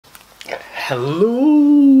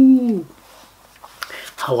Hello!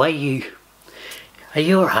 How are you? Are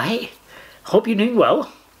you alright? Hope you're doing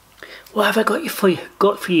well. What have I got for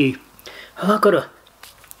you? Oh, I've got a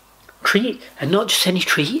treat, and not just any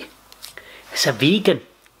treat. It's a vegan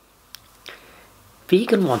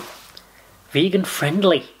one. Vegan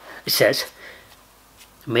friendly, it says.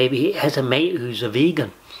 Maybe it has a mate who's a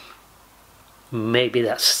vegan. Maybe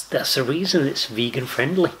that's the reason it's vegan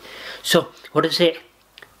friendly. So, what is it?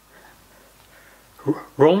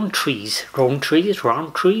 Rowntrees.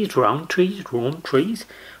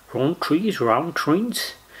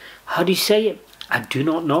 How do you say it? I do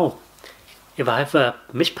not know. If I've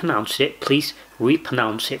mispronounced it, please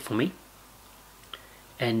repronounce it for me.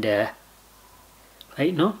 And let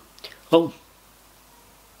you know. Oh,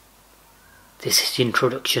 this is the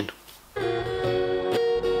introduction.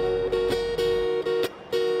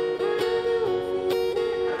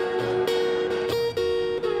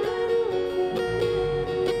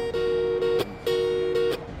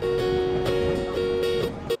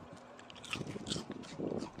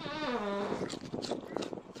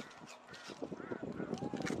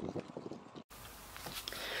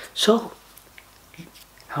 So,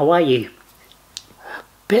 how are you?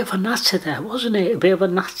 Bit of a natter there, wasn't it? A bit of a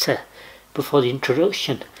natter before the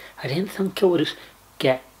introduction. I didn't think I would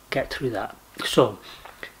get through that. So,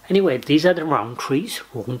 anyway, these are the Rowntrees,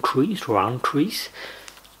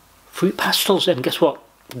 fruit pastels, and guess what?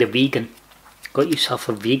 They're vegan. Got yourself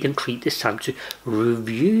a vegan treat this time to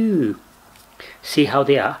review. See how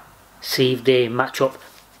they are. See if they match up.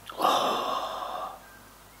 Oh,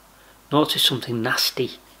 notice something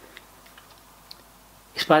nasty.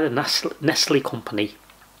 It's by the Nestle company.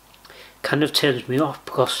 Kind of turns me off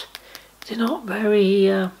because they're not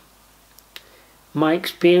very, my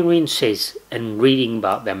experiences and reading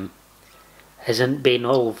about them hasn't been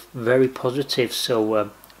all very positive.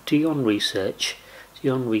 So do your own research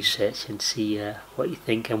and see what you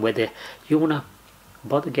think, and whether you want to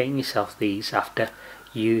bother getting yourself these after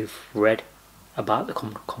you've read about the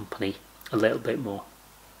company a little bit more.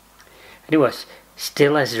 Anyways,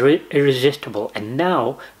 still as irresistible, and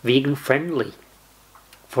now vegan friendly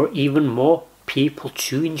for even more people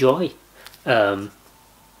to enjoy. Yeah,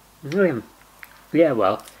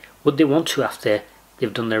 well, would they want to after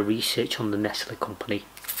they've done their research on the Nestle company?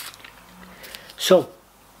 So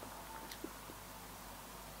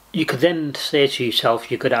you could then say to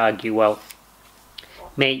yourself, you could argue, well,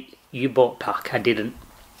 mate, you bought pack, I didn't.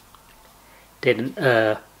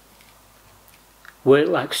 Where it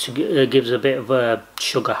likes to gives a bit of a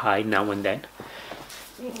sugar high now and then.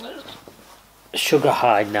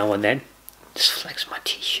 Just flex my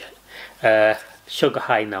t-shirt. Sugar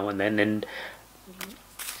high now and then, and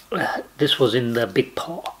this was in the big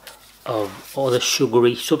pot of all the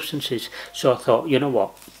sugary substances. So I thought, you know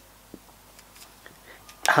what?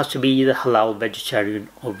 It has to be either halal, vegetarian,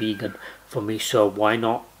 or vegan for me. So why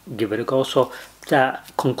not give it a go? So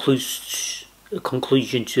that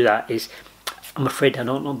conclusion to that is, I'm afraid I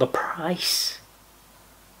don't know the price.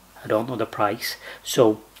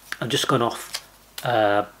 So I've just gone off.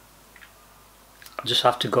 I'll just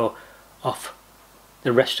have to go off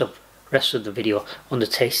the rest of the video on the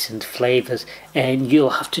tastes and flavours, and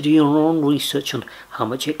you'll have to do your own research on how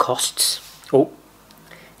much it costs. Oh,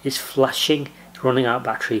 it's flashing, running out of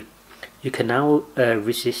battery. You can now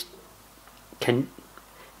resist. Can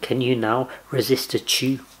you now resist a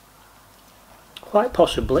chew? Quite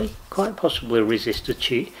possibly resist a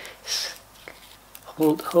chew.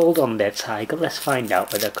 Hold on there, tiger. Let's find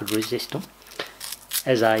out whether I could resist them.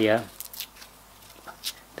 As I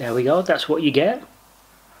there we go. That's what you get.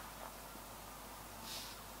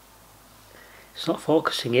 It's not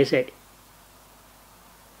focusing, is it?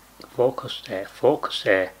 Focus there.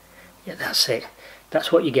 Yeah, that's it.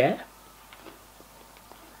 That's what you get.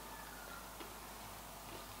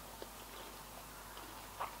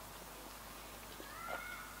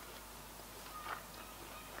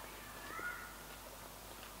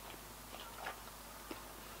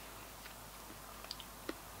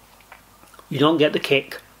 You don't get the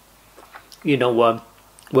kick, you know,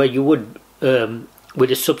 where you would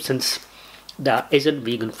with a substance that isn't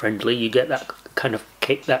vegan friendly. You get that kind of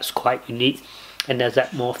kick that's quite unique, and there's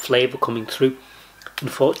that more flavour coming through.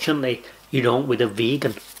 Unfortunately, you don't with a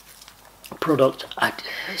vegan product.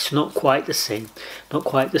 It's not quite the same. The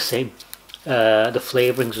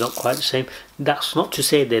flavourings not quite the same. That's not to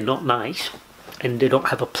say they're not nice and they don't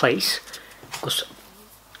have a place, because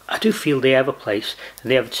I do feel they have a place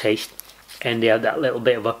and they have a taste. And they have that little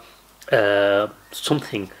bit of a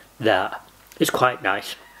something that is quite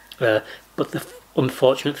nice. But the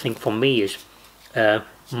unfortunate thing for me is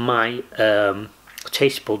my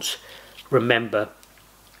taste buds remember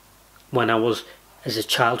when I was as a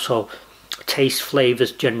child. So taste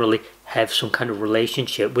flavours generally have some kind of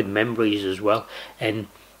relationship with memories as well, and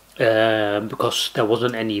because there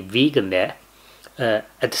wasn't any vegan there at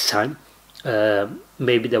the time,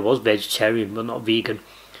 maybe there was vegetarian but not vegan,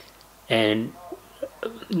 and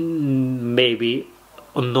maybe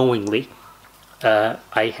unknowingly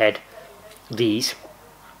I had these.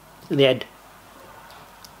 They had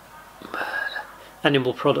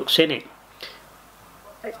animal products in it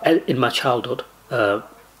in my childhood. The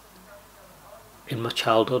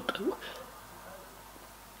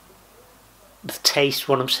taste,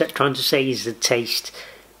 what I'm trying to say is the taste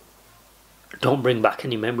don't bring back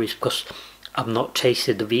any memories, because I've not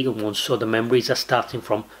tasted the vegan ones, so the memories are starting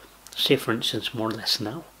from, say for instance, more or less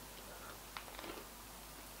now.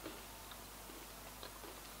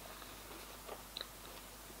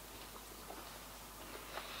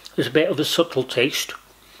 There's a bit of a subtle taste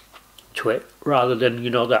to it, rather than,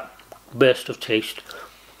 you know, that burst of taste.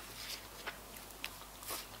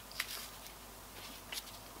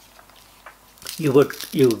 You would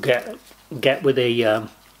get with a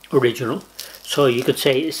original. So you could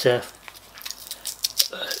say it's a,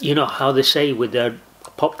 you know how they say with their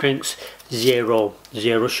pop drinks, zero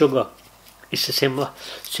sugar. It's a similar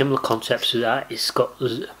concept to that. It's got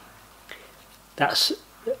that's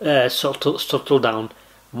subtle down,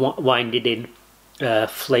 winded in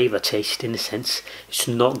flavour taste in a sense. It's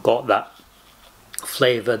not got that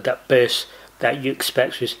flavour, that burst that you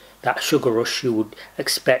expect with that sugar rush you would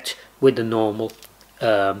expect with the normal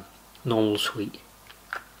sweet.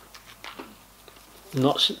 I'm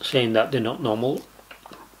not saying that they're not normal,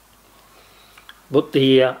 but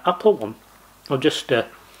the apple one, or just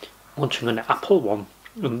wanting an apple one,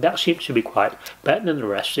 and that seems to be quite better than the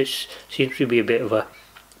rest. It seems to be a bit of a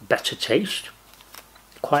better taste.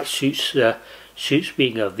 Quite suits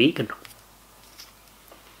being a vegan.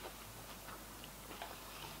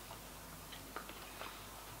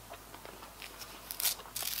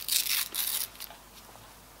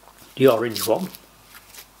 The orange one,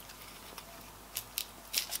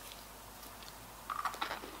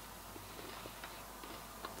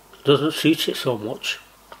 doesn't suit it so much.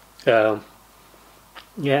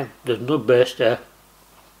 Yeah, there's no burst there,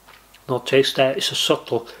 no taste there. It's a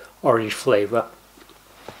subtle orange flavour.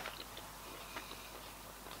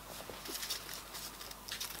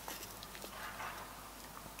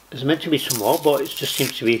 There's meant to be some more, but it just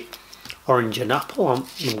seems to be orange and apple I'm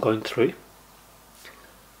going through.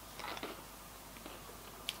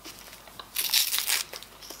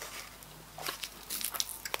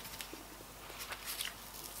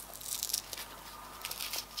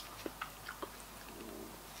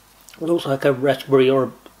 It looks like a raspberry or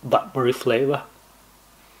a blackberry flavour.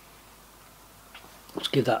 Let's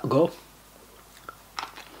give that a go.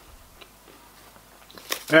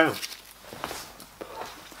 Yeah.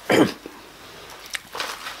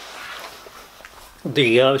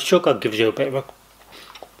 The sugar gives you a bit of a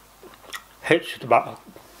hit to the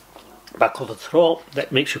back of the throat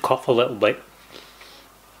that makes you cough a little bit.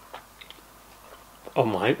 Oh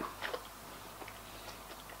my.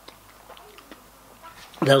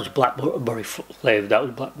 That was blackberry flavour, that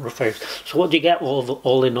was blackberry flavour. So what do you get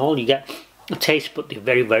all in all? You get a taste, but they're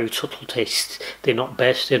very subtle tastes. They're not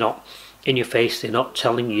best, they're not in your face, they're not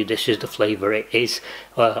telling you this is the flavour. It is,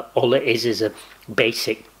 all it is a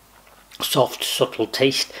basic, soft, subtle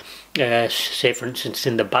taste. Say for instance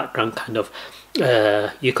in the background kind of,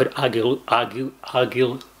 you could arguably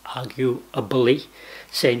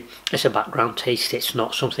saying it's a background taste. It's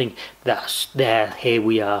not something that's there, here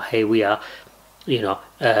we are, you know,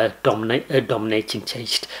 dominating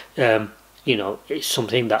taste. You know, it's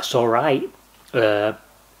something that's alright, you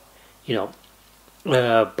know,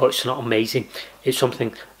 but it's not amazing. It's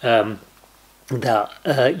something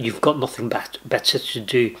that you've got nothing better to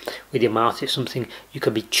do with your mouth. It's something you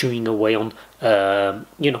could be chewing away on,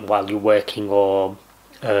 you know, while you're working, or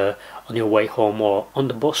on your way home, or on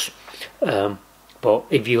the bus. But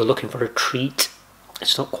if you're looking for a treat,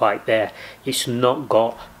 it's not quite there. It's not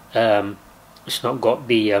got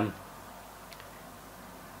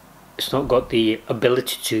the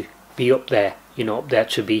ability to be up there, you know, up there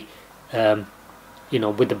to be, you know,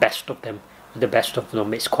 with the best of them.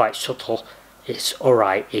 It's quite subtle. It's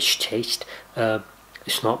alright-ish taste.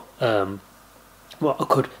 It's not what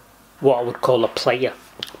I would call a player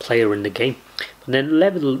in the game. But then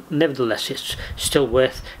nevertheless, it's still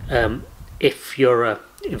worth, if you're a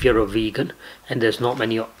vegan and there's not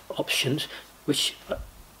many options, which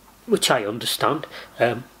I understand.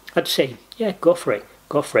 I'd say, yeah, go for it.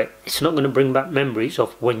 It's not going to bring back memories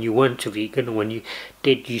of when you weren't a vegan, and when you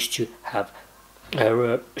did used to have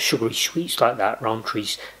sugary sweets like that,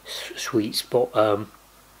 Rowntrees sweets, but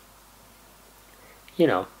you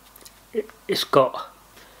know, it's got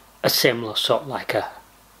a similar sort of like a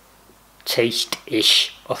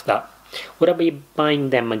taste-ish of that. Would I be buying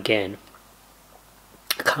them again?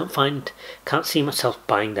 I can't see myself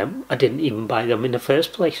buying them. I didn't even buy them in the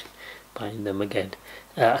first place. Buying them again,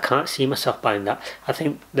 I can't see myself buying that. I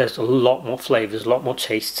think there's a lot more flavours, a lot more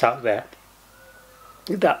tastes out there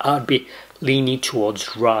that I'd be leaning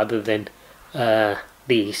towards rather than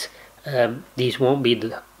these. These won't be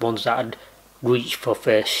the ones that I'd reach for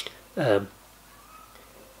first.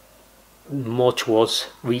 More towards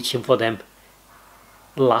reaching for them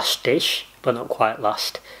last-ish, but not quite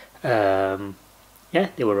last. Yeah,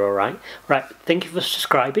 they were alright. Right, thank you for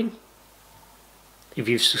subscribing. If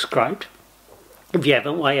you've subscribed. If you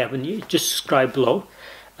haven't, why haven't you? Just subscribe below.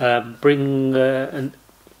 Ring the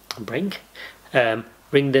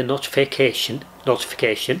notification,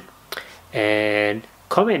 and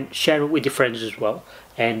comment, share it with your friends as well.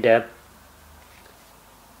 And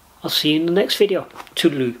I'll see you in the next video.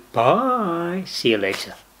 Toodaloo, bye. See you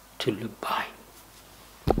later. Toodaloo, bye.